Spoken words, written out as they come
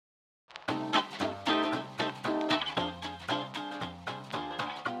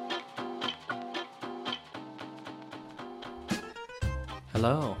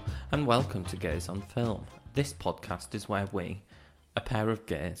Hello, and welcome to Gays on Film. This podcast is where we, a pair of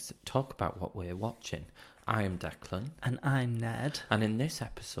gays, talk about what we're watching. I am Declan. And I'm Ned. And in this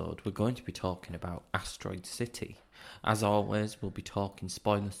episode, we're going to be talking about Asteroid City. As always, we'll be talking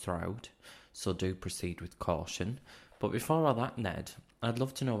spoilers throughout, so do proceed with caution. But before all that, Ned, I'd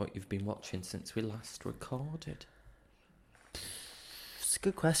love to know what you've been watching since we last recorded. It's a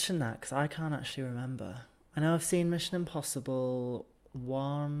good question, that, because I can't actually remember. I know I've seen Mission Impossible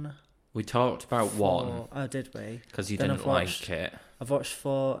 1. We talked about 4. 1. Oh, did we? Because you Then didn't I've watched- like it. I've watched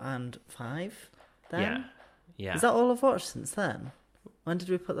 4 and 5 then? Yeah. Is that all I've watched since then? When did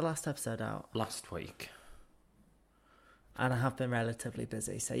we put the last episode out? Last week. And I have been relatively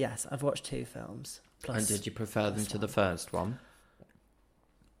busy, so yes, I've watched 2 films. Plus And did you prefer them to the first one?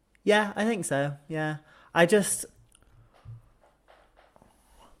 Yeah, I think so, yeah. I just...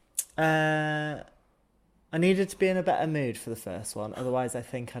 I needed to be in a better mood for the first one, otherwise I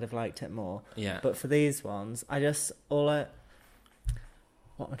think I'd have liked it more. Yeah. But for these ones, what am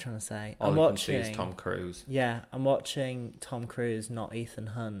I trying to say? All I can see is Tom Cruise. Yeah, I'm watching Tom Cruise, not Ethan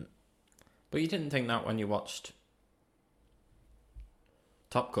Hunt. But you didn't think that when you watched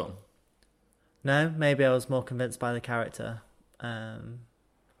Top Gun? No, maybe I was more convinced by the character. But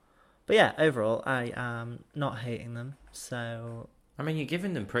yeah, overall, I am not hating them, so... I mean, you're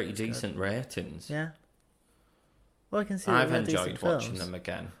giving them pretty decent ratings. Yeah. Well, I can see I've they're enjoyed decent watching films. them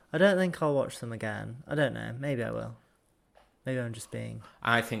again. I don't think I'll watch them again. I don't know. Maybe I will. Maybe I'm just being...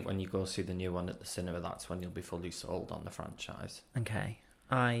 I think when you go see the new one at the cinema, that's when you'll be fully sold on the franchise. Okay.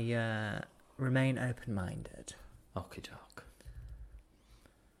 I remain open-minded. Okie doke.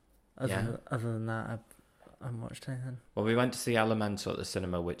 Other than that, I haven't watched anything. Well, we went to see Elemental at the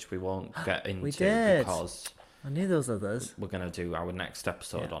cinema, which we won't get into did. because I knew there was others. we're going to do our next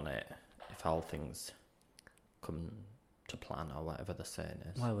episode Yeah. on it, if all things come to plan or whatever the saying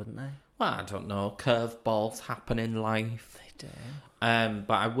is. Why wouldn't they? Well, I don't know. Curveballs happen in life. They do.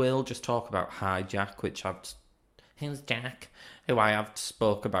 But I will just talk about Hijack, which Who's Jack? Who I have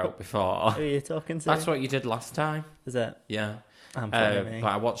spoke about before. Who are you talking to? That's what you did last time. Is it? Yeah. I'm But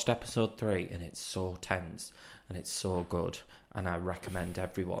I watched episode 3 and it's so tense and it's so good. And I recommend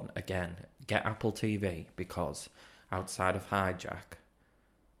everyone, again, get Apple TV because outside of Hijack,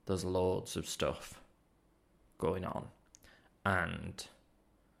 there's loads of stuff going on. And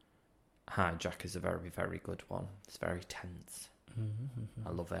Hijack is a very, very good one. It's very tense. Mm-hmm.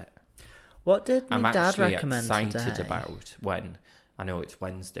 I love it. What did I'm my dad actually recommend excited today? about when I know it's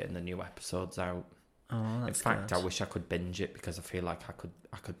Wednesday and the new episode's out. Oh, that's In fact, good. I wish I could binge it because I feel like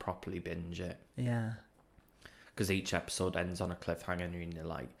I could properly binge it. Yeah. Because each episode ends on a cliffhanger and you're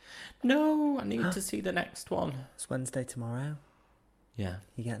like, no, I need to see the next one. It's Wednesday tomorrow. Yeah,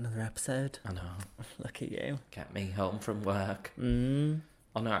 You get another episode. I know. Look at you. Get me home from work. Oh,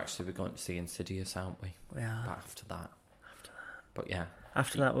 no, actually, we're going to see Insidious, aren't we? we are. But after that. But yeah.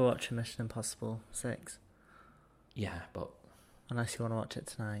 After that, we're watching Mission Impossible 6. Yeah, but Unless you want to watch it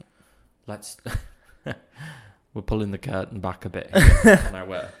tonight. let's... We're pulling the curtain back a bit here on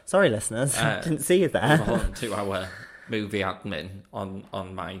our... Sorry, listeners. Didn't see you there. on to our movie admin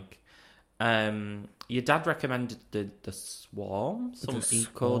on mic. Your dad recommended the Swarm, some The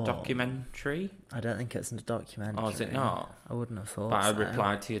eco Swarm. documentary. I don't think it's a documentary. Oh, is it not? I wouldn't have thought But I so.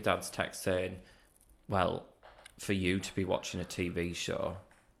 replied to your dad's text saying, "Well, for you to be watching a TV show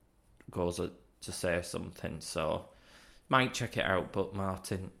goes to say something." So might check it out. But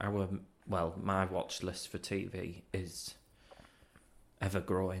Martin, my watch list for TV is ever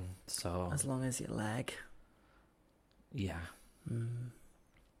growing. So As long as your leg. yeah.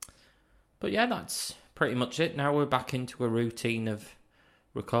 But yeah, that's pretty much it. Now we're back into a routine of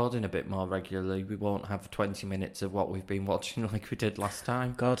recording a bit more regularly. We won't have 20 minutes of what we've been watching like we did last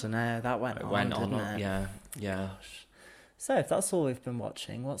time. God, I know. That went It on, went on, didn't it? yeah. Gosh. So, if that's all we've been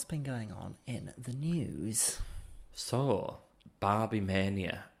watching, what's been going on in the news? So, Barbie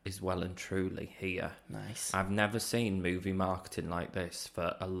Mania is well and truly here. Nice. I've never seen movie marketing like this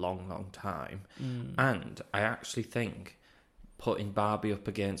for a long, long time. Mm. And I actually think putting Barbie up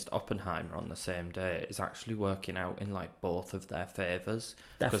against Oppenheimer on the same day is actually working out in like both of their favours.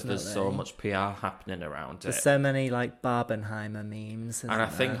 Because there's so Definitely. much PR happening around There's it. so many, like, Barbenheimer memes. And I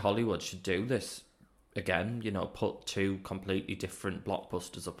isn't think there? Hollywood should do this again, put two completely different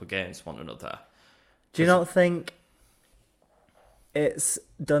blockbusters up against one another. Do you not think it's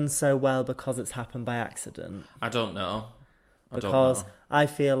done so well because it's happened by accident? I don't know. Because I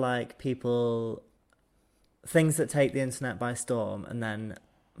feel like things that take the internet by storm and then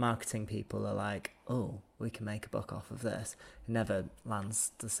marketing people are like, oh, we can make a buck off of this. It never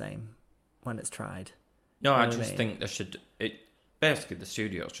lands the same when it's tried. No, You know I what I just mean? think there should... basically the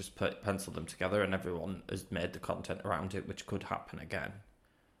studios just penciled them together, and everyone has made the content around it, which could happen again.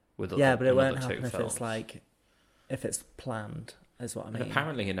 With Yeah, but it won't another happen if films. it's like, if it's planned, is what I mean. And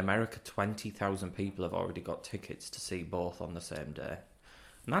apparently in America, 20,000 people have already got tickets to see both on the same day.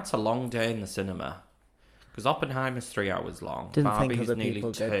 And that's a long day in the cinema. Because Oppenheimer's 3 hours long. Didn't Barbie's think other nearly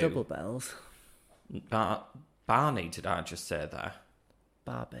people 2. go double bells. Barney, did I just say there?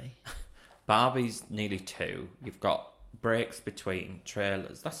 Barbie. Barbie's nearly 2. You've got breaks between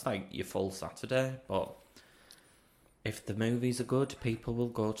trailers. That's like your full Saturday. But if the movies are good, people will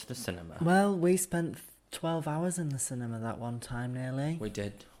go to the cinema. Well, we spent 12 hours in the cinema that one time nearly. We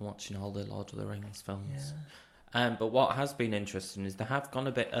did, watching all the Lord of the Rings films. Yeah. But what has been interesting is they have gone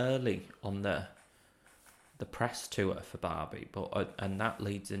a bit early on the press tour for Barbie, and that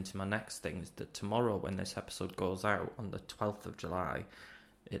leads into my next thing, is that tomorrow when this episode goes out on the 12th of July,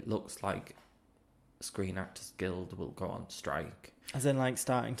 it looks like Screen Actors Guild will go on strike. As in, like,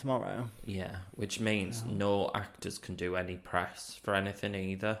 starting tomorrow? Yeah, which means no actors can do any press for anything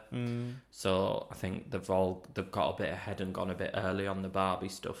either. So I think they've got a bit ahead and gone a bit early on the Barbie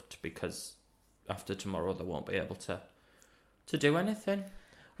stuff, because after tomorrow they won't be able to do anything.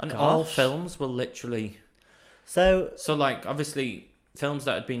 And all films will literally... So like, obviously, films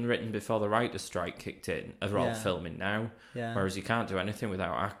that had been written before the writer's strike kicked in are all filming now. Yeah. Whereas you can't do anything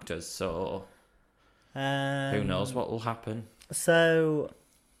without actors, so who knows what will happen. So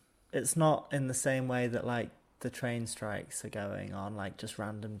it's not in the same way that, like, the train strikes are going on, like, just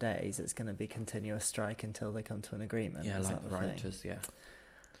random days. It's going to be continuous strike until they come to an agreement. Yeah, Is like that the the writers, thing? yeah.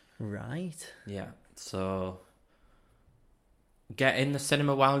 Right. Yeah, so get in the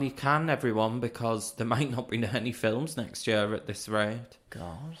cinema while you can, everyone, because there might not be any films next year at this rate.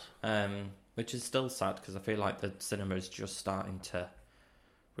 God. Which is still sad, because I feel like the cinema is just starting to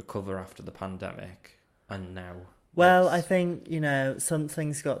recover after the pandemic, and now... Well, I think,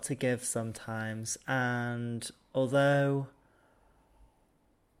 something's got to give sometimes, and although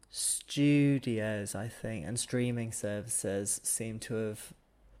studios, I think, and streaming services seem to have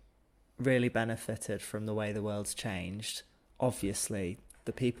really benefited from the way the world's changed, obviously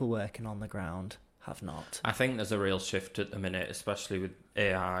the people working on the ground have not. I think there's a real shift at the minute, especially with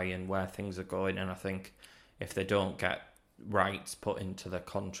AI and where things are going, and I think if they don't get rights put into the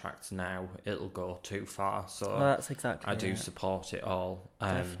contracts now, it'll go too far. So well, that's exactly I do support it all.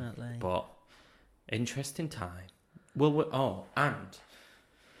 Definitely. But interesting time. And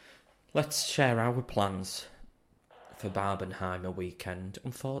let's share our plans for Barbenheimer weekend.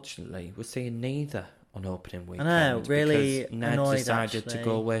 Unfortunately, we're seeing neither on opening weekend. I know, really because Ned annoyed, decided actually. to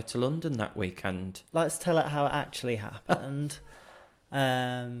go away to London that weekend. Let's tell it how it actually happened.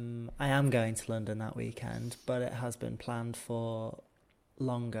 I am going to London that weekend, but it has been planned for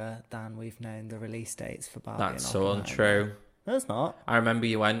longer than we've known the release dates for Barbie. That's and so Oppenheimer. untrue. No, it's not. I remember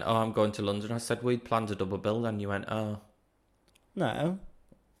you went, I'm going to London. I said, we'd planned a double bill, and you went, No.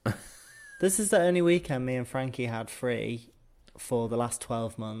 This is the only weekend me and Frankie had free for the last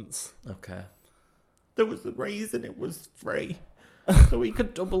 12 months. Okay. There was a reason it was free. So we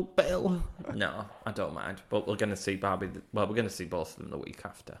could double bill. No, I don't mind. But we're going to see Barbie. We're going to see both of them the week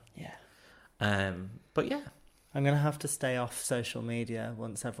after. Yeah. But yeah. I'm going to have to stay off social media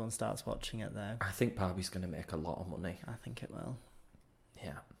once everyone starts watching it, though. I think Barbie's going to make a lot of money. I think it will.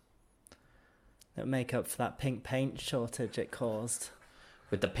 Yeah. It'll make up for that pink paint shortage it caused.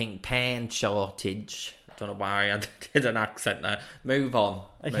 With the pink paint shortage. I don't know why I did an accent there. Move on.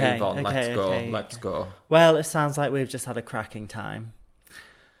 Okay, Move on. okay, Let's go. Well, it sounds like we've just had a cracking time.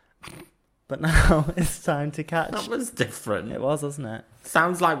 But now it's time to catch... That was different. It was, wasn't it?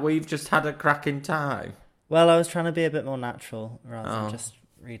 Sounds like we've just had a cracking time. Well, I was trying to be a bit more natural rather than just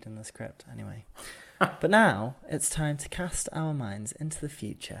reading the script. Anyway. But now it's time to cast our minds into the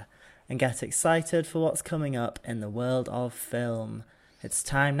future and get excited for what's coming up in the world of film. It's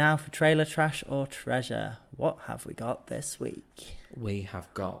time now for Trailer Trash or Treasure. What have we got this week? We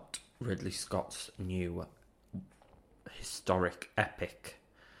have got Ridley Scott's new historic epic,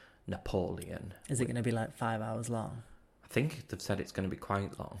 Napoleon. Is it going to be like 5 hours long? I think they've said it's going to be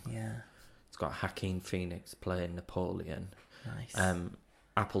quite long. Yeah. It's got Joaquin Phoenix playing Napoleon. Nice.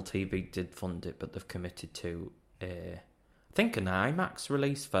 Apple TV did fund it, but they've committed to I think an IMAX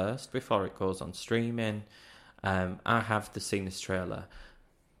release first before it goes on streaming. I have seen this trailer,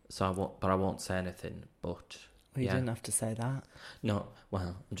 so I won't say anything. But Well, you didn't have to say that. No,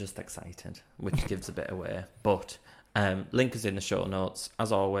 well, I'm just excited, which gives a bit away. But link is in the show notes.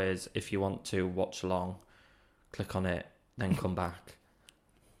 As always, if you want to watch along, click on it, then come back.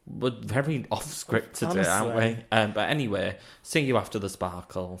 We're very off script today, aren't we? But anyway, see you after the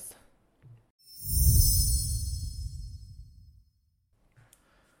sparkles.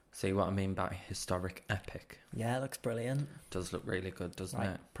 See what I mean by historic epic? Yeah, it looks brilliant. Does look really good, doesn't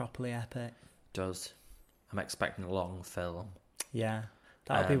Like, it? properly epic. Does. I'm expecting a long film. Yeah.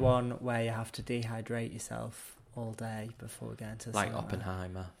 That'll be one where you have to dehydrate yourself all day before going to the like cinema.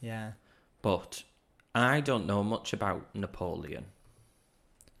 Oppenheimer. Yeah. But I don't know much about Napoleon.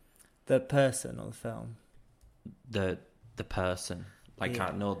 The person or the film? The person. Like, I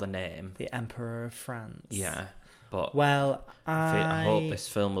know the name. The Emperor of France. Yeah. But well, I hope this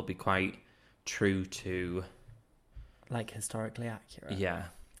film will be quite true to... like, historically accurate. Yeah.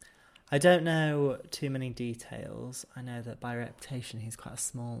 I don't know too many details. I know that by reputation he's quite a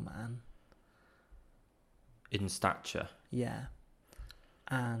small man. In stature. Yeah.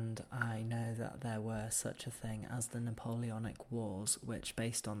 And I know that there were such a thing as the Napoleonic Wars, which,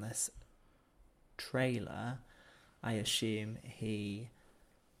 based on this trailer, I assume he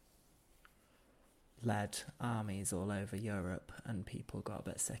led armies all over Europe and people got a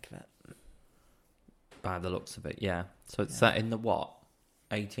bit sick of it. By the looks of it, yeah. So it's set in the what?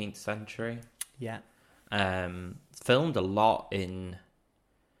 18th century? Yeah. Filmed a lot in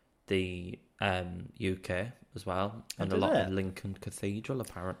the UK as well. And a lot in Lincoln Cathedral,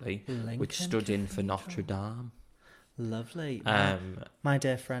 apparently. Which stood in for Notre Dame. Lovely. My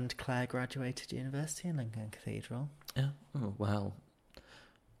dear friend Claire graduated university in Lincoln Cathedral. Yeah. Oh, well.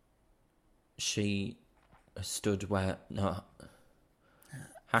 She stood where... No.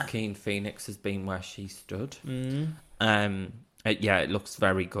 Joaquin Phoenix has been where she stood. Yeah, it looks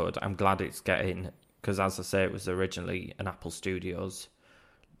very good. I'm glad it's getting... Because, as I say, it was originally an Apple Studios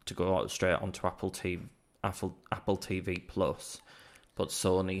to go straight onto Apple TV Plus. But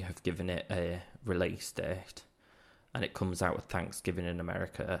Sony have given it a release date. And it comes out with Thanksgiving in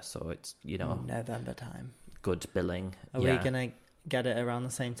America. So it's, November time. Good billing. Are we going to get it around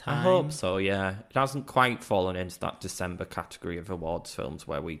the same time? I hope so, yeah. It hasn't quite fallen into that December category of awards films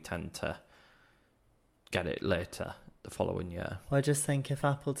where we tend to get it later the following year. Well, I just think if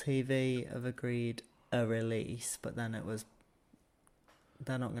Apple TV have agreed a release, but then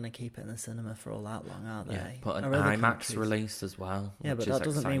they're not going to keep it in the cinema for all that long, are they? Yeah, but an IMAX release as well. Yeah, but that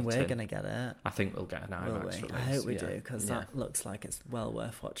doesn't mean we're going to get it. I think we'll get an IMAX release. I hope we do, because that looks like it's well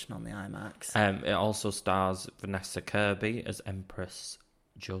worth watching on the IMAX. It also stars Vanessa Kirby as Empress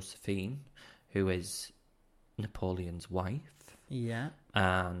Josephine, who is Napoleon's wife. Yeah.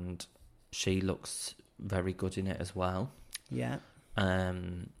 And she looks very good in it as well. Yeah.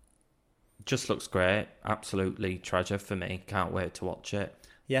 Just looks great. Absolutely treasure for me. Can't wait to watch it.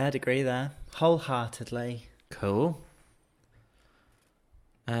 Yeah, I'd agree there. Wholeheartedly. Cool.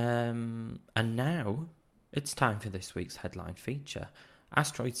 And now it's time for this week's headline feature.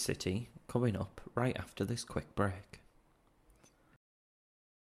 Asteroid City coming up right after this quick break.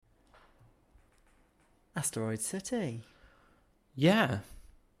 Asteroid City. Yeah.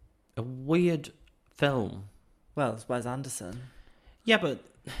 A weird film. Well, it's Wes Anderson. Yeah, but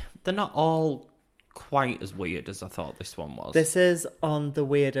they're not all quite as weird as I thought this one was. This is on the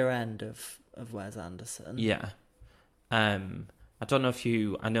weirder end of Wes Anderson. Yeah. I don't know if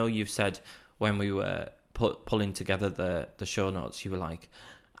I know you've said when we were pulling together the show notes, you were like,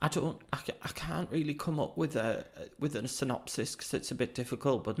 I can't really come up with a synopsis because it's a bit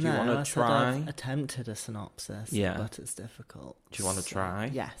difficult, but do you want to try? I've attempted a synopsis, but it's difficult. Do you want to try?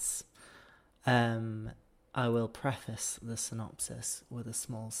 Yes. I will preface the synopsis with a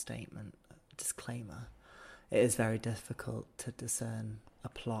small statement, disclaimer. It is very difficult to discern a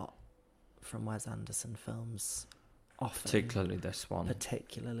plot from Wes Anderson films often. Particularly this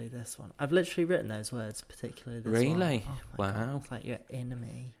one. I've literally written those words, particularly this one. Really? Oh wow. God, it's like you're in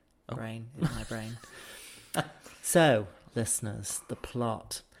me. In my brain. So, listeners, the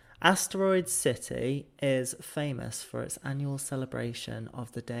plot. Asteroid City is famous for its annual celebration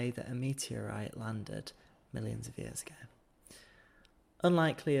of the day that a meteorite landed millions of years ago.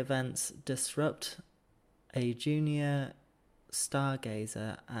 Unlikely events disrupt a junior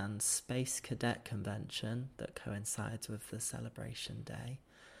stargazer and space cadet convention that coincides with the celebration day,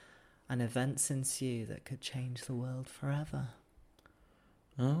 and events ensue that could change the world forever.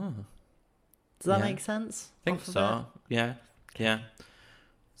 Oh. Does that make sense? I think so. Yeah. Yeah.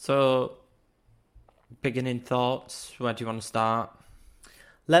 So, beginning thoughts. Where do you want to start?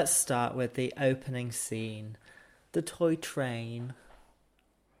 Let's start with the opening scene. The toy train.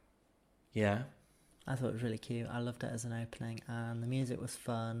 Yeah. I thought it was really cute. I loved it as an opening, and the music was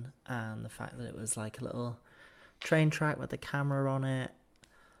fun, and the fact that it was like a little train track with the camera on it.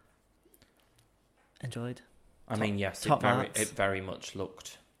 Enjoyed. I mean, yes, it very much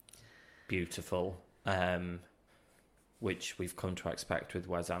looked beautiful, which we've come to expect with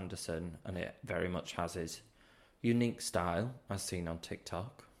Wes Anderson, and it very much has his unique style, as seen on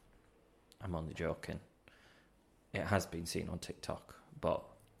TikTok. I'm only joking. It has been seen on TikTok, but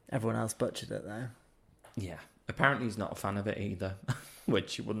Everyone else butchered it, though. yeah. Apparently he's not a fan of it either,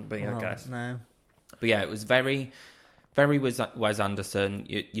 which he wouldn't be, I guess. No. But yeah, it was very, very Wes Anderson.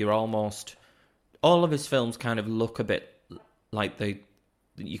 You're almost... All of his films kind of look a bit like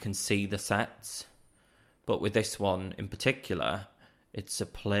you can see the sets. But with this one in particular, it's a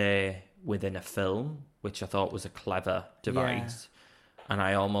play within a film, which I thought was a clever device. Yeah. And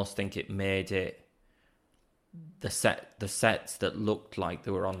I almost think it made it... The sets that looked like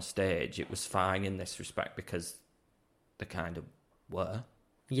they were on stage, it was fine in this respect because they kind of were.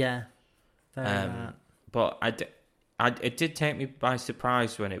 Yeah. But it did take me by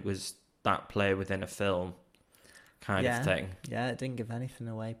surprise when it was that play within a film kind of thing. Yeah, it didn't give anything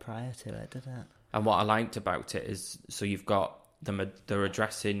away prior to it, did it? And what I liked about it is, so you've got them, they're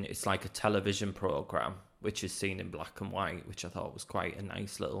addressing, it's like a television programme, which is seen in black and white, which I thought was quite a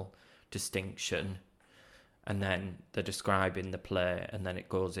nice little distinction. And then they're describing the play, and then it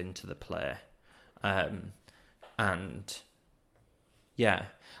goes into the play. And yeah,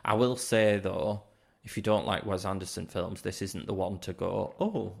 I will say though, if you don't like Wes Anderson films, this isn't the one to go,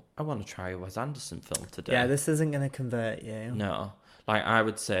 oh, I want to try a Wes Anderson film today. Yeah, this isn't going to convert you. No. Like, I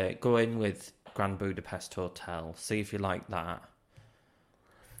would say, go in with Grand Budapest Hotel, see if you like that.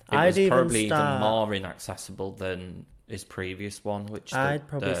 It was probably even more inaccessible than his previous one, which... I'd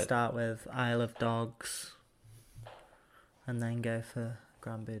probably start with Isle of Dogs and then go for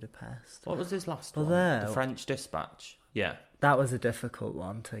Grand Budapest. What was his last one? The French Dispatch. Yeah. That was a difficult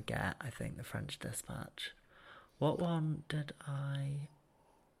one to get, I think, the French Dispatch. What one did I...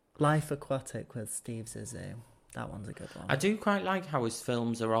 Life Aquatic with Steve Zissou. That one's a good one. I do quite like how his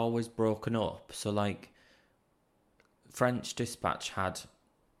films are always broken up. So, like, French Dispatch had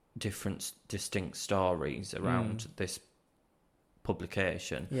different distinct stories around this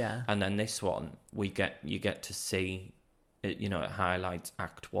publication. Yeah. And then this one, you get to see, it, you know, it highlights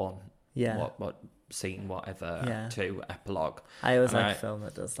Act 1. Yeah. What scene, whatever, Act 2, epilogue. I always like a film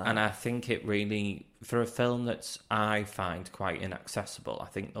that does that. And I think it really, for a film that's, I find quite inaccessible, I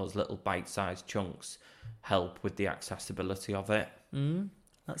think those little bite-sized chunks help with the accessibility of it.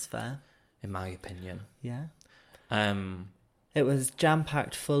 That's fair. In my opinion. Yeah. It was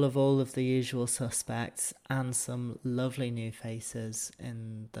jam-packed full of all of the usual suspects and some lovely new faces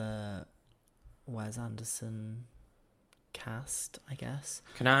in the Wes Anderson cast, I guess.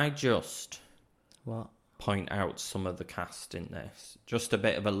 Can I just... What? Point out some of the cast in this. Just a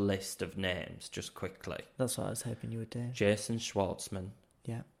bit of a list of names, just quickly. That's what I was hoping you would do. Jason Schwartzman.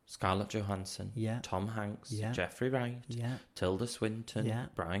 Yeah. Scarlett Johansson. Yeah. Tom Hanks. Yeah. Jeffrey Wright. Yeah. Tilda Swinton. Yeah.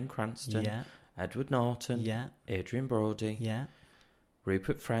 Bryan Cranston. Yeah. Edward Norton. Yeah. Adrian Brody. Yeah.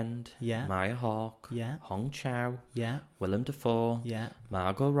 Rupert Friend. Yeah. Maya Hawke. Yeah. Hong Chow. Yeah. Willem Dafoe. Yeah.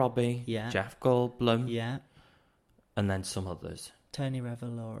 Margot Robbie. Yeah. Jeff Goldblum. Yeah. And then some others. Tony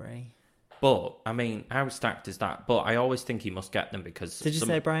Revolori. But, I mean, how stacked is that? But I always think he must get them because... Did you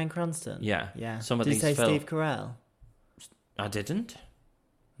say Bryan Cranston? Yeah. Yeah. Some of Did these you say Steve Carell? I didn't.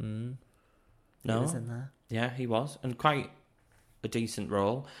 No. He was in there. Yeah, he was. And quite a decent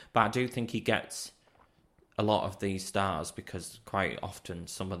role. But I do think he gets a lot of these stars because quite often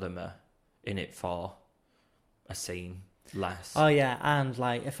some of them are in it for a scene less. Oh, yeah. And,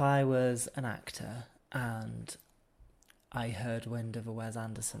 like, if I was an actor and I heard wind of a Wes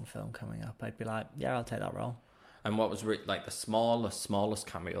Anderson film coming up, I'd be like, yeah, I'll take that role. And what was like the smallest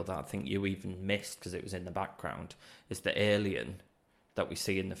cameo that I think you even missed because it was in the background is the alien that we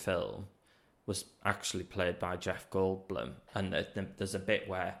see in the film was actually played by Jeff Goldblum. And there's a bit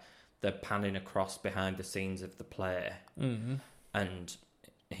where they're panning across behind the scenes of the play and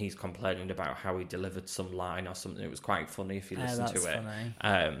he's complaining about how he delivered some line or something. It was quite funny if you listen to it.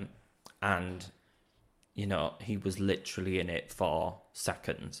 Funny. And... You know, he was literally in it for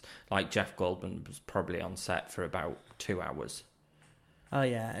seconds. Like, Jeff Goldblum was probably on set for about 2 hours. Oh,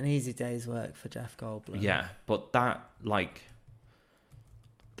 yeah, an easy day's work for Jeff Goldblum. Yeah, but that, like,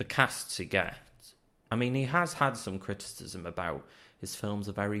 the casts he gets... I mean, he has had some criticism about his films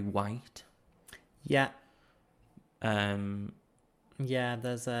are very white. Yeah. Yeah,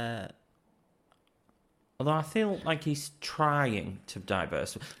 there's a... Although I feel like he's trying to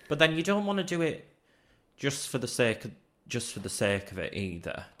diversify. But then you don't want to do it... just for the sake of it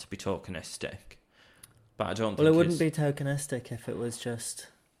either, to be tokenistic. But I don't think... Well, it wouldn't be tokenistic if it was just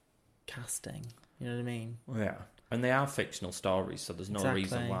casting. You know what I mean? Yeah. And they are fictional stories, so there's no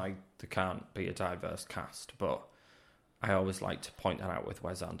reason why there can't be a diverse cast. But I always like to point that out with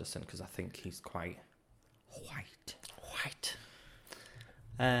Wes Anderson, because I think he's quite white. White.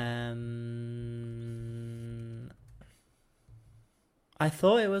 I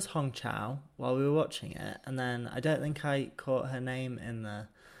thought it was Hong Chow while we were watching it, and then I don't think I caught her name in the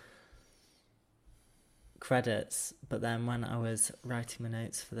credits, but then when I was writing my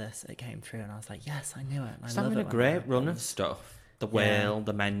notes for this, it came through, and I was like, yes, I knew it. She's having a great run of stuff. The Whale,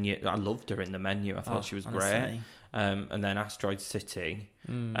 The Menu. I loved her in The Menu. I thought she was great. And then Asteroid City.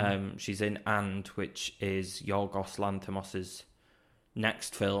 She's in And, which is Yorgos Lanthimos'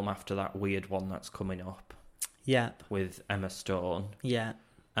 next film after that weird one that's coming up. Yep. With Emma Stone. Yeah.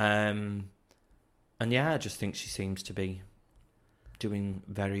 And yeah, I just think she seems to be doing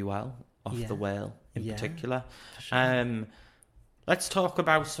very well off The Whale in particular. Sure. Let's talk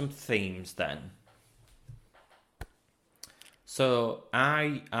about some themes then. So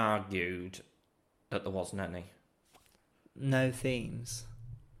I argued that there wasn't any. No themes.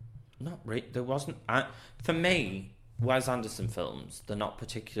 Not really. There wasn't. For me, Wes Anderson films, they're not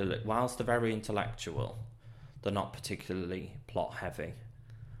particularly, whilst they're very intellectual, they're not particularly plot heavy.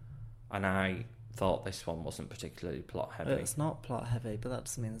 And I thought this one wasn't particularly plot heavy. It's not plot heavy, but that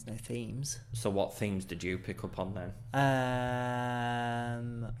doesn't mean there's no themes. So what themes did you pick up on then?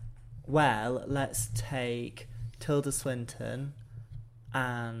 Well, let's take Tilda Swinton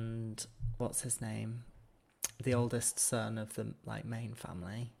and what's his name? The oldest son of the main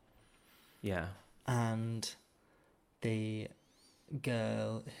family. Yeah. And the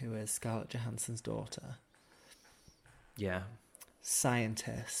girl who is Scarlett Johansson's daughter. Yeah.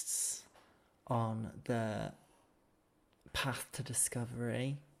 Scientists on the path to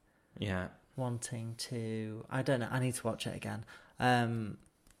discovery. Yeah. Wanting to... I don't know. I need to watch it again. I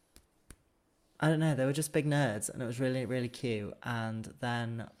don't know. They were just big nerds, and it was really, really cute. And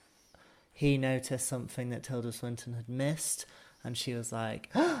then he noticed something that Tilda Swinton had missed, and she was like,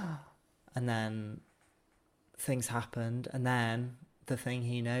 and then things happened, and then the thing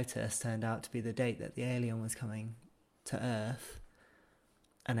he noticed turned out to be the date that the alien was coming to Earth,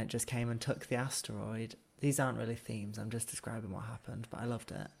 and it just came and took the asteroid. These aren't really themes, I'm just describing what happened, but I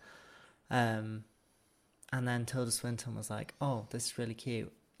loved it. And then Tilda Swinton was like, oh, this is really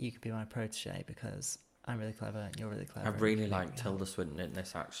cute. You could be my protege because I'm really clever and you're really clever. I really like Tilda Swinton in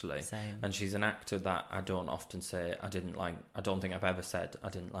this, actually. Same. And she's an actor that I don't often say I didn't like. I don't think I've ever said I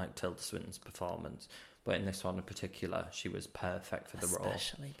didn't like Tilda Swinton's performance. But in this one in particular, she was perfect for the role.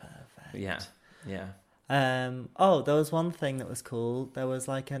 Especially perfect. Yeah, yeah. There was one thing that was cool. There was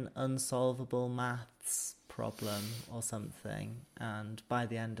like an unsolvable maths problem or something. And by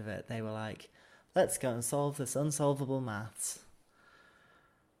the end of it, they were like, let's go and solve this unsolvable maths.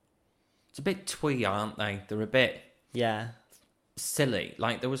 It's a bit twee, aren't they? They're a bit silly.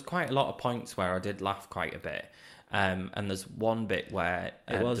 Like, there was quite a lot of points where I did laugh quite a bit. And there's one bit where...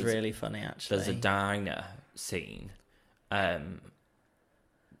 it was really funny, actually. There's a diner scene. And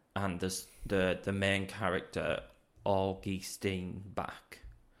there's the main character, Augie Steenbach,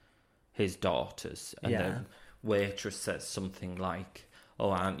 his daughters. And the waitress says something like, oh,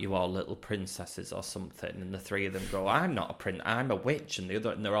 aren't you all little princesses or something? And the three of them go, I'm not a prince, I'm a witch. And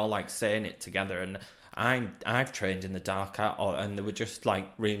they're all like saying it together. And I've trained in the dark art. And they were just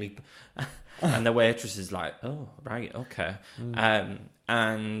like really... and the waitress is like, oh, right, okay.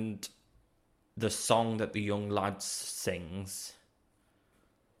 And the song that the young lad sings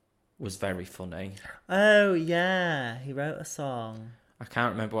was very funny. Oh, yeah. He wrote a song. I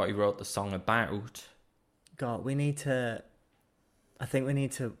can't remember what he wrote the song about. God, I think we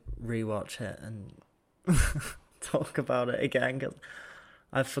need to rewatch it and talk about it again, because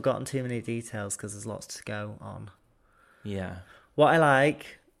I've forgotten too many details because there's lots to go on. Yeah. What I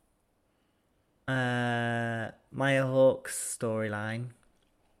like, Maya Hawke's storyline,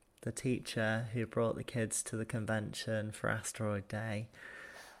 the teacher who brought the kids to the convention for Asteroid Day,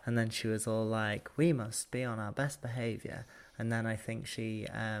 and then she was all like, we must be on our best behaviour, and then I think she...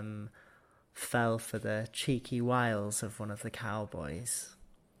 fell for the cheeky wiles of one of the cowboys.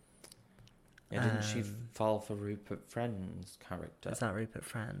 Yeah, didn't she fall for Rupert Friend's character? Is that Rupert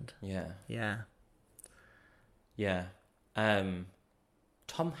Friend? Yeah. Yeah. Yeah.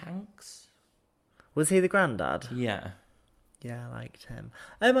 Tom Hanks? Was he the granddad? Yeah. Yeah, I liked him.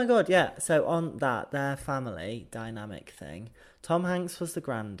 Oh my god, yeah. So on that, their family dynamic thing, Tom Hanks was the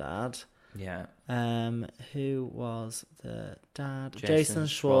granddad. Yeah. Who was the dad? Jason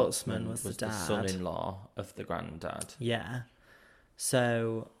Schwartzman was the dad. The son-in-law of the granddad. Yeah.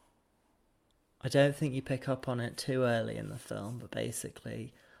 So I don't think you pick up on it too early in the film, but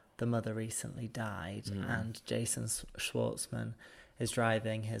basically the mother recently died, and Jason Schwartzman is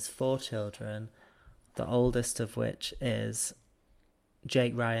driving his 4 children, the oldest of which is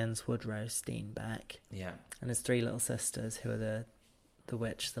Jake Ryan's Woodrow Steenbeck. Yeah. And his 3 little sisters, who are the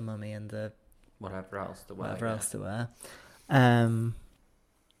witch, the mummy, and the... Whatever else there were. Whatever else there were. And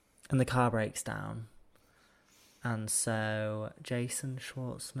and the car breaks down. And so Jason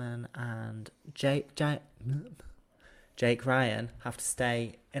Schwartzman and Jake Ryan have to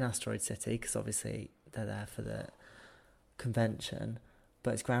stay in Asteroid City because obviously they're there for the convention.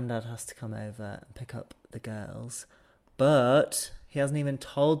 But his granddad has to come over and pick up the girls. But he hasn't even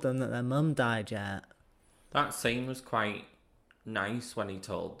told them that their mum died yet. That scene was quite nice when he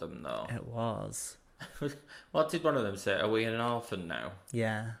told them, though. It was. What did one of them say? Are we an orphan now?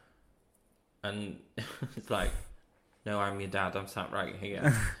 Yeah. And it's like, no, I'm your dad. I'm sat right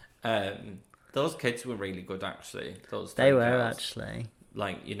here. Those kids were really good, actually. Those They three were, girls. actually.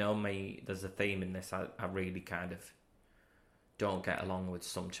 Like, you know me, there's a theme in this. I really kind of don't get along with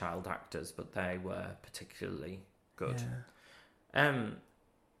some child actors, but they were particularly good. Yeah.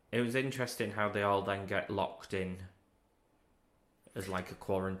 It was interesting how they all then get locked in as like a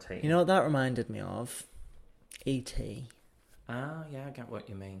quarantine. You know what that reminded me of? E.T. Ah, yeah, I get what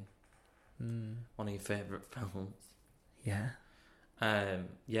you mean. One of your favourite films. Yeah.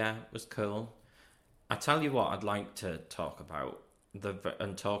 Yeah, it was cool. I tell you what I'd like to talk about,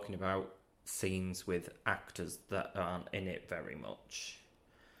 and talking about scenes with actors that aren't in it very much.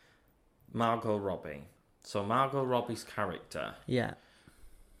 Margot Robbie. So Margot Robbie's character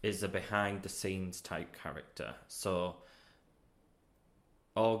is a behind-the-scenes type character. So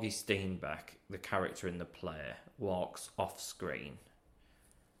Augie Steenbeck, the character in the play, walks off-screen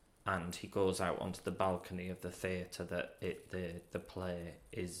and he goes out onto the balcony of the theatre that the play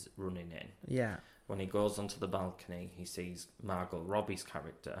is running in. Yeah. When he goes onto the balcony, he sees Margot Robbie's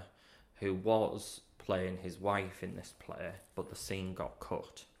character, who was playing his wife in this play, but the scene got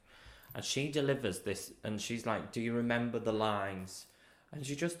cut. And she delivers this, and she's like, do you remember the lines? And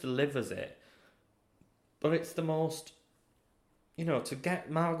she just delivers it. But it's the most, to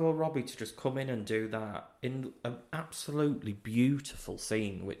get Margot Robbie to just come in and do that in an absolutely beautiful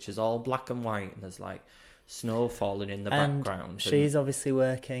scene, which is all black and white, and there's like snow falling in the background. She's obviously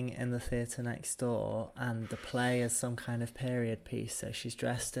working in the theatre next door, and the play is some kind of period piece, so she's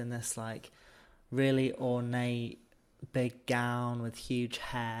dressed in this like really ornate big gown with huge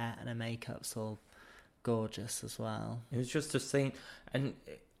hair, and her makeup's all gorgeous as well. It was just a scene, and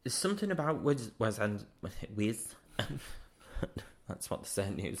there's something about Wiz. That's what they say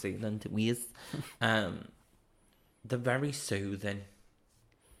in New Zealand. Wiz. They're very soothing.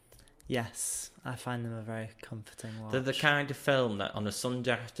 Yes, I find them a very comforting watch. They're the kind of film that on a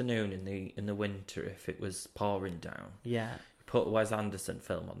Sunday afternoon in the winter, if it was pouring down, you put a Wes Anderson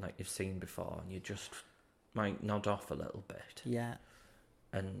film on that you've seen before, and you just might nod off a little bit. Yeah.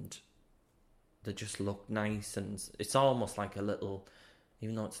 And they just look nice, and it's almost like a little,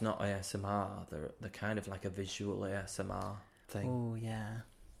 even though it's not ASMR, they're kind of like a visual ASMR thing. Oh, yeah.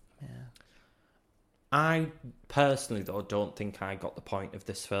 Yeah. I personally, though, don't think I got the point of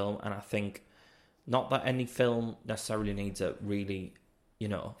this film, and I think not that any film necessarily needs a really,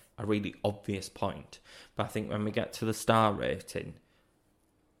 a really obvious point, but I think when we get to the star rating,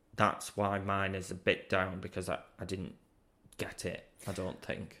 that's why mine is a bit down, because I didn't get it, I don't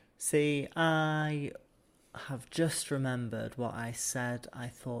think. See, I have just remembered what I said I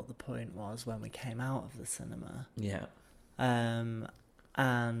thought the point was when we came out of the cinema. Yeah. And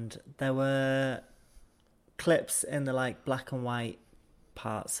there were clips in the like black and white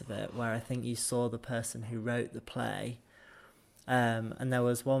parts of it where I think you saw the person who wrote the play, and there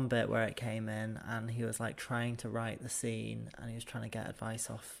was one bit where it came in and he was like trying to write the scene, and he was trying to get advice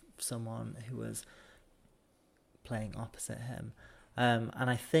off someone who was playing opposite him, and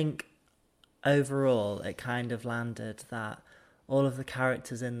I think overall it kind of landed that all of the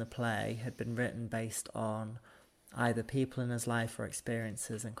characters in the play had been written based on either people in his life or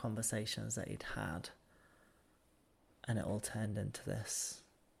experiences and conversations that he'd had. And it all turned into this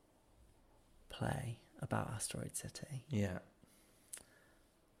play about Asteroid City. Yeah.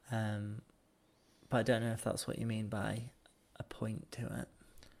 But I don't know if that's what you mean by a point to it.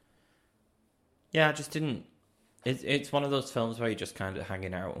 Yeah, I just didn't. It's one of those films where you're just kind of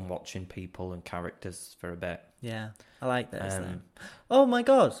hanging out and watching people and characters for a bit. Yeah, I like those. Oh my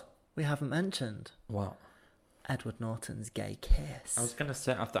God, we haven't mentioned. What? Edward Norton's gay kiss. I was going to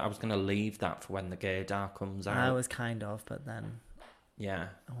say, I thought I was going to leave that for when the gaydar comes out. I was kind of, but then yeah,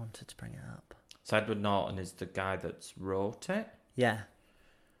 I wanted to bring it up. So Edward Norton is the guy that's wrote it? Yeah.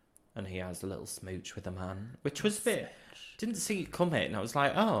 And he has a little smooch with a man, which was a bit... Didn't see it come in, and I was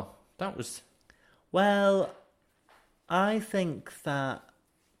like, oh, that was... Well, I think that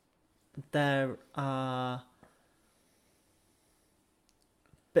there are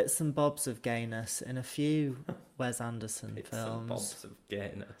bits and bobs of gayness in a few Wes Anderson bits films. And bobs of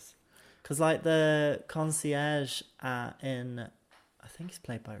gayness. Because, like, the concierge in I think he's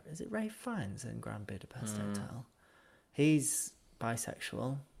played by, is it Ray Fiennes in Grand Budapest Hotel? He's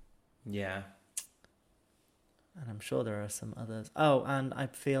bisexual. Yeah. And I'm sure there are some others. Oh, and I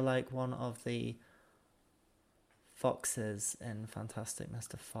feel like one of the foxes in Fantastic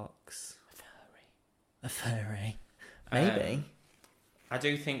Mr. Fox. A furry. Maybe. I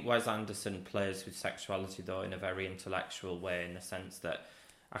do think Wes Anderson plays with sexuality, though, in a very intellectual way, in the sense that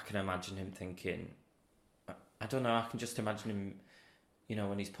I can imagine him thinking... I don't know, I can just imagine him, you know,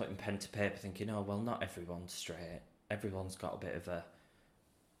 when he's putting pen to paper thinking, oh, well, not everyone's straight. Everyone's got a bit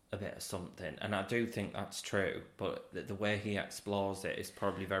of something. And I do think that's true, but the way he explores it is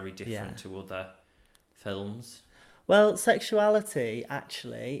probably very different to other films. Well, sexuality,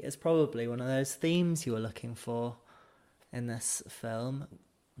 actually, is probably one of those themes you were looking for in this film.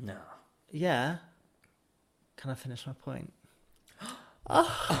 No. Yeah. Can I finish my point?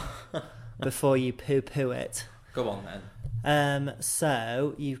 Before you poo-poo it. Go on, then.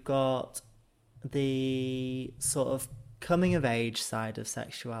 So, you've got the sort of coming-of-age side of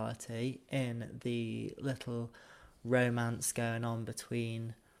sexuality in the little romance going on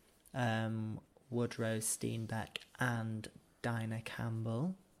between Woodrow Steenbeck and Dinah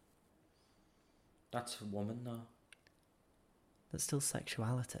Campbell. That's a woman, though. That's still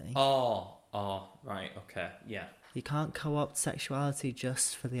sexuality. Oh, right, okay, yeah. You can't co-opt sexuality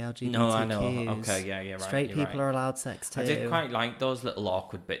just for the LGBTQs. No, I know. Okay, yeah, right. Straight people are allowed sex too. I did quite like those little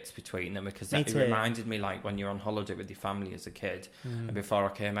awkward bits between them because it reminded me like when you're on holiday with your family as a kid. And before I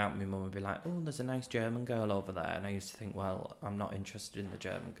came out, my mum would be like, oh, there's a nice German girl over there. And I used to think, well, I'm not interested in the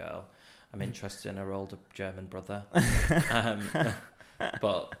German girl. I'm interested in her older German brother.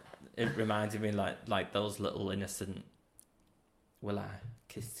 But it reminded me like those little innocent, will I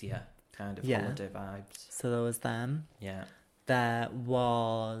kiss you kind of holiday vibes. So there was them. Yeah. There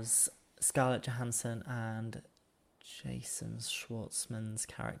was Scarlett Johansson and Jason Schwartzman's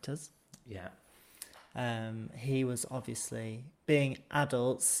characters. Yeah. He was obviously, being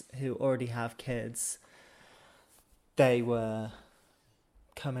adults who already have kids, they were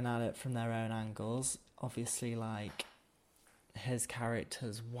coming at it from their own angles. Obviously, like, his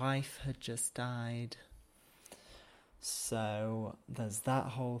character's wife had just died. So there's that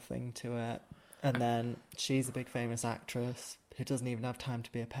whole thing to it. And then she's a big famous actress who doesn't even have time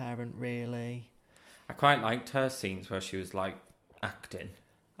to be a parent, really. I quite liked her scenes where she was, like, acting.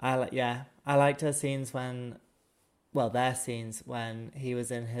 I liked her scenes when... Well, their scenes when he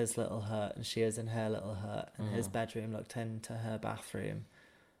was in his little hut and she was in her little hut and his bedroom looked into her bathroom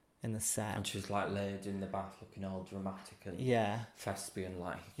in the set. And she was, like, laid in the bath looking all dramatic and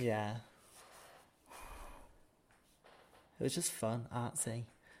thespian-like. Yeah. It was just fun, artsy.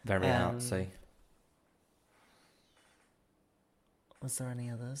 Very artsy. Was there any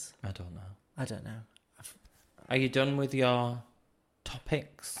others? I don't know. Are you done with your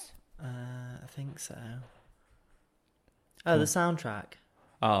topics? I think so. Oh, the soundtrack.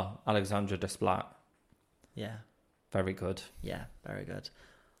 Oh, Alexandra Desplat. Yeah. Very good. Yeah, very good.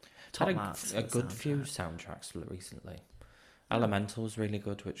 Top marks. A good few soundtracks recently. Elemental's really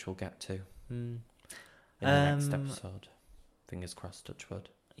good, which we'll get to in the next episode. Fingers crossed, touch wood.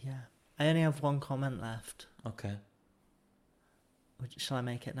 Yeah. I only have one comment left. Okay. Shall I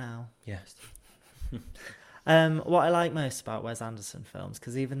make it now? Yes. What I like most about Wes Anderson films,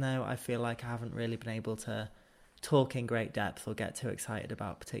 because even though I feel like I haven't really been able to talk in great depth or get too excited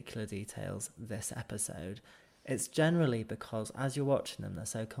about particular details this episode, it's generally because as you're watching them, they're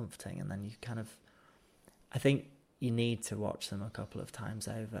so comforting, and then you kind of... I think you need to watch them a couple of times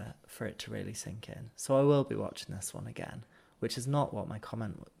over for it to really sink in. So I will be watching this one again, which is not what my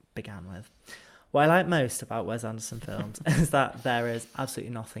comment began with. What I like most about Wes Anderson films is that there is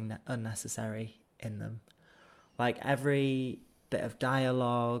absolutely nothing unnecessary in them. Like, every bit of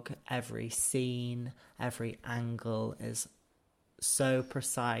dialogue, every scene, every angle is so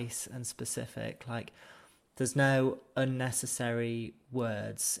precise and specific. Like, there's no unnecessary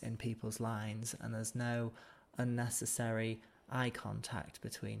words in people's lines, and there's no unnecessary eye contact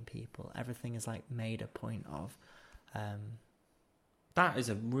between people. Everything is, like, made a point of. That is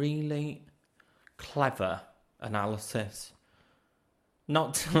a really clever analysis.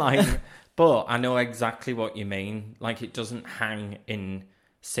 Not to, like... But I know exactly what you mean. Like, it doesn't hang in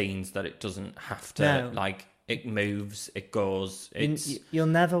scenes that it doesn't have to. No. Like, it moves, it goes. You'll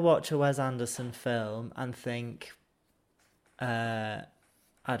never watch a Wes Anderson film and think, I'd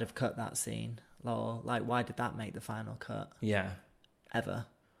have cut that scene. Or, like, why did that make the final cut? Yeah. Ever.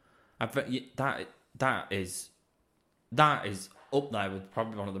 That is up there with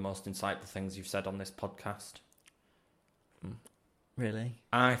probably one of the most insightful things you've said on this podcast. Really?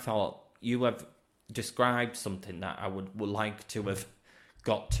 I thought you have described something that I would like to have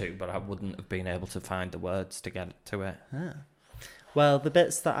got to, but I wouldn't have been able to find the words to get to it. Ah. Well, the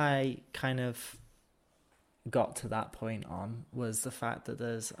bits that I kind of got to that point on was the fact that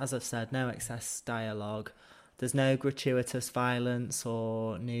there's, as I've said, no excess dialogue. There's no gratuitous violence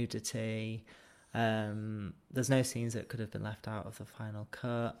or nudity. There's no scenes that could have been left out of the final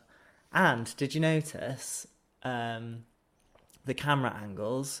cut. And did you notice the camera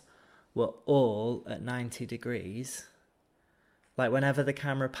angles were all at 90 degrees? Like whenever the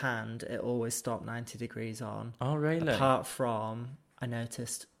camera panned, it always stopped 90 degrees on. Oh, really? Apart from, I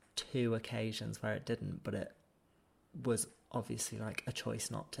noticed 2 occasions where it didn't, but it was obviously like a choice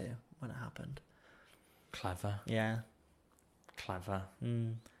not to when it happened. Clever. Yeah. Clever.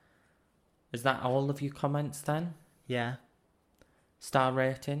 Mm. Is that all of your comments then? Yeah. Star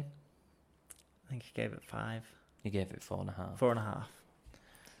rating? I think I gave it 5. You gave it 4.5. 4.5.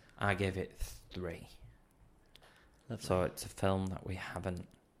 I gave it 3. Lovely. So it's a film that we haven't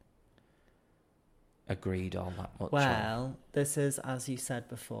agreed on that much on. Well, this is, as you said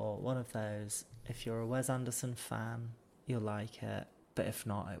before, one of those, if you're a Wes Anderson fan, you'll like it, but if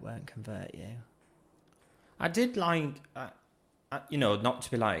not, it won't convert you. I did like, not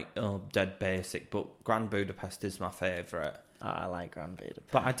to be like, dead basic, but Grand Budapest is my favourite. Oh, I like Grand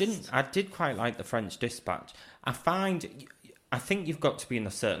Budapest. But I did quite like The French Dispatch. I think you've got to be in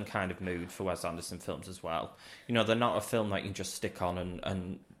a certain kind of mood for Wes Anderson films as well. They're not a film that you can just stick on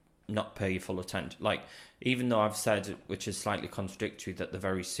and not pay your full attention. Like, even though I've said, which is slightly contradictory, that they're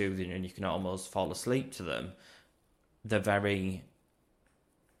very soothing and you can almost fall asleep to them, they're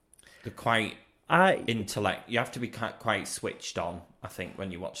quite intellect. You have to be quite switched on, I think,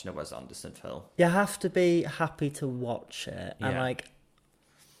 when you're watching a Wes Anderson film. You have to be happy to watch it. Yeah. And, like,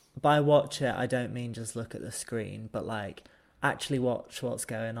 by watch it, I don't mean just look at the screen, but, like, actually watch what's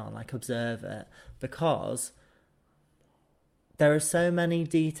going on, like, observe it. Because there are so many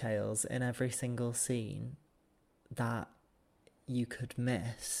details in every single scene that you could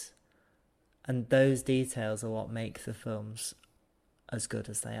miss. And those details are what make the films as good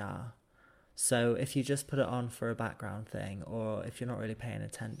as they are. So if you just put it on for a background thing, or if you're not really paying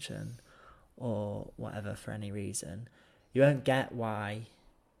attention, or whatever for any reason, you won't get why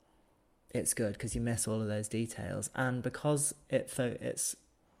it's good, because you miss all of those details. And because it's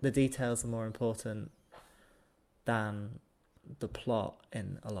the details are more important than the plot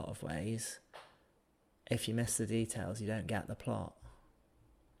in a lot of ways. If you miss the details, you don't get the plot.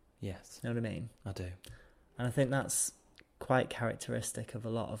 Yes. You know what I mean? I do. And I think that's quite characteristic of a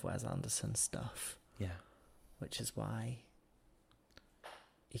lot of Wes Anderson stuff. Yeah. Which is why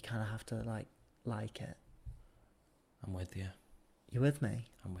you kind of have to like it. I'm with you. You with me?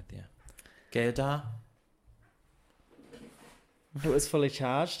 I'm with you. Gaydar? It was fully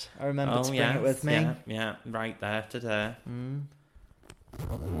charged. I remember to bring it with me. Yeah, right there today. Mm.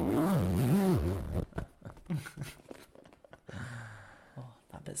 Oh,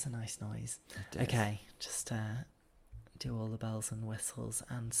 that bit's a nice noise. Okay, just do all the bells and whistles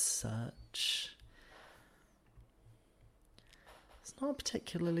and such. It's not a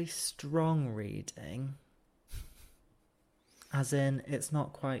particularly strong reading. As in, it's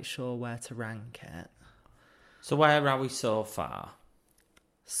not quite sure where to rank it. So where are we so far?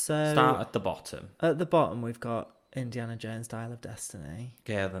 So start at the bottom. At the bottom, we've got Indiana Jones Dial of Destiny.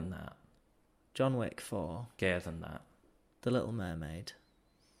 Gayer than that. John Wick 4. Gayer than that. The Little Mermaid.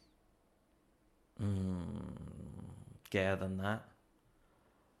 Gayer than that.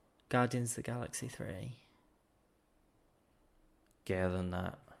 Guardians of the Galaxy 3. Gayer than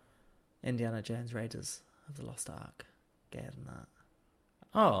that. Indiana Jones Raiders of the Lost Ark. Gayer than that.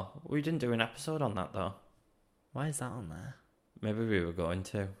 Oh, we didn't do an episode on that though. Why is that on there? Maybe we were going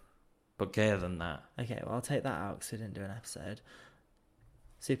to. But gayer than that. Okay, well, I'll take that out because we didn't do an episode.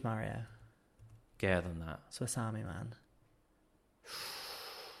 Super Mario. Gayer than that. Swiss Army Man.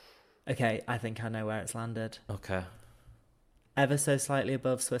 Okay, I think I know where it's landed. Okay. Ever so slightly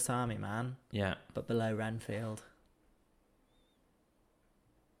above Swiss Army Man. Yeah. But below Renfield.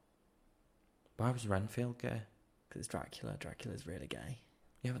 Why was Renfield gay? Because it's Dracula. Dracula's really gay.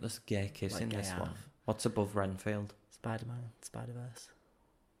 Yeah, but there's a gay kiss Like in gay this AF. one. What's above Renfield? Spider-Man. Spider-Verse.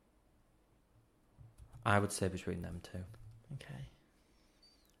 I would say between them two. Okay.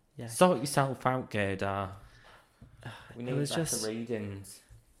 Yeah. Sort yourself out, Gaydar. We need was better just- readings.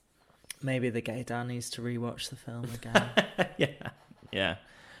 Maybe the gaydar needs to rewatch the film again. Yeah.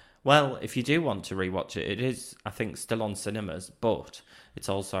 Well, if you do want to rewatch it, it is, I think, still on cinemas, but it's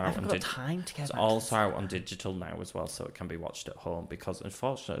also I out haven't on got time to get It's back to also the out on digital now as well, so it can be watched at home, because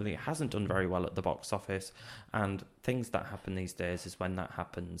unfortunately it hasn't done very well at the box office, and things that happen these days is when that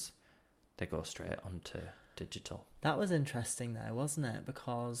happens, they go straight onto digital. That was interesting though, wasn't it?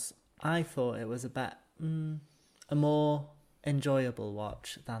 Because I thought it was a more enjoyable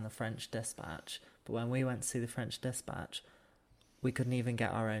watch than the French Dispatch. But when we went to see the French Dispatch, we couldn't even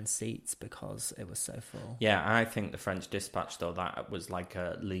get our own seats because it was so full. Yeah, I think the French Dispatch, though, that was like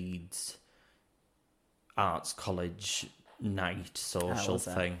a Leeds Arts College night social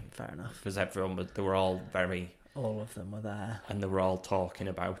thing. Fair enough. Because they were all very... All of them were there. And they were all talking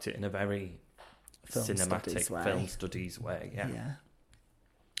about it in a very cinematic film studies way. Yeah.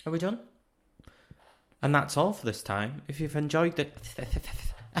 Are we done? And that's all for this time. If you've enjoyed it...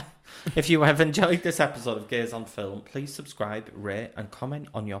 If you have enjoyed this episode of Gaze on Film, please subscribe, rate and comment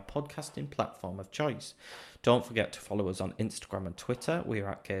on your podcasting platform of choice. Don't forget to follow us on Instagram and Twitter. We are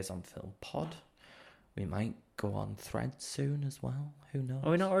at Gaze on Film Pod. We might go on Threads soon as well. Who knows?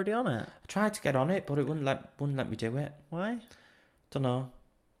 Are we not already on it? I tried to get on it, but it wouldn't let me do it. Why? Don't know.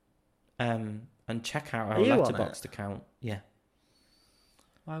 And check out our Letterboxd account. Yeah.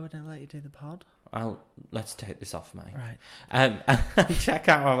 Why wouldn't it let you do the pod? Let's take this off, mate. Right. Check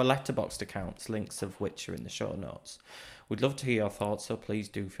out our Letterboxd accounts, links of which are in the show notes. We'd love to hear your thoughts, so please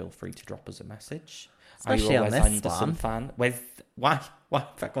do feel free to drop us a message. Especially are you a Wes Anderson one. fan? Why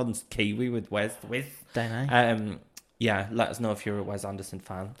have gone Kiwi with Wes? Don't know. Yeah, let us know if you're a Wes Anderson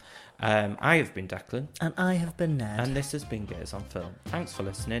fan. I have been Declan. And I have been Ned. And this has been Gaze on Film. Thanks for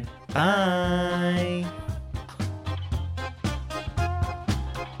listening. Bye.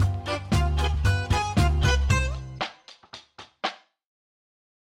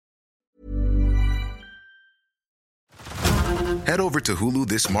 Head over to Hulu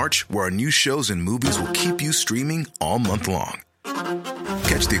this March, where our new shows and movies will keep you streaming all month long.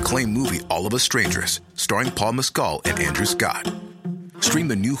 Catch the acclaimed movie All of Us Strangers, starring Paul Mescal and Andrew Scott. Stream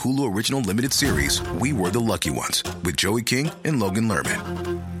the new Hulu original limited series We Were the Lucky Ones with Joey King and Logan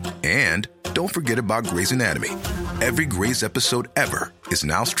Lerman. And don't forget about Grey's Anatomy. Every Grey's episode ever is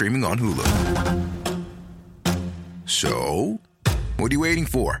now streaming on Hulu. So, what are you waiting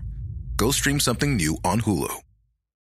for? Go stream something new on Hulu.